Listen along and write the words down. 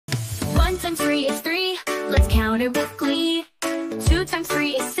1 times 3 is 3, let's count it with glee. 2 times 3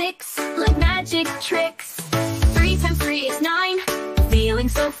 is 6, like magic tricks. 3 times 3 is 9, feeling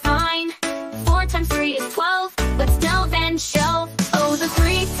so fine. 4 times 3 is 12, let's delve and shelve. Oh, the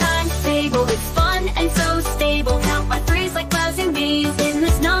 3 times table is fun and so stable. Count by threes like buzzing bees in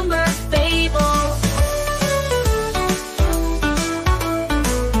this number fable.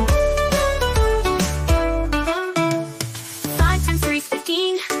 5 times 3 is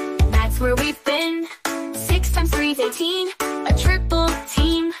 15, that's where we've been. 6 times 3 is 18, a triple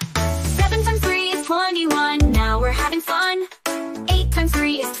team. 7 times 3 is 21, now we're having fun. 8 times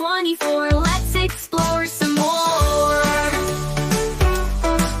 3 is 24, let's explore some more.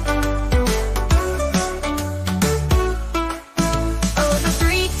 Oh, the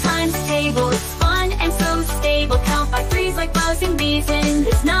 3 times table is fun and so stable. Count by threes like buzzing bees in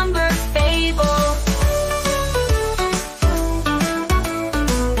this number fable.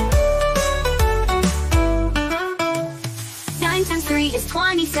 9 times 3 is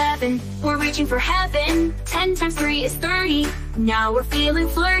 27, we're reaching for heaven. 10 times 3 is 30, now we're feeling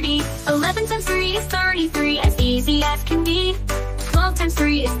flirty. 11 times 3 is 30.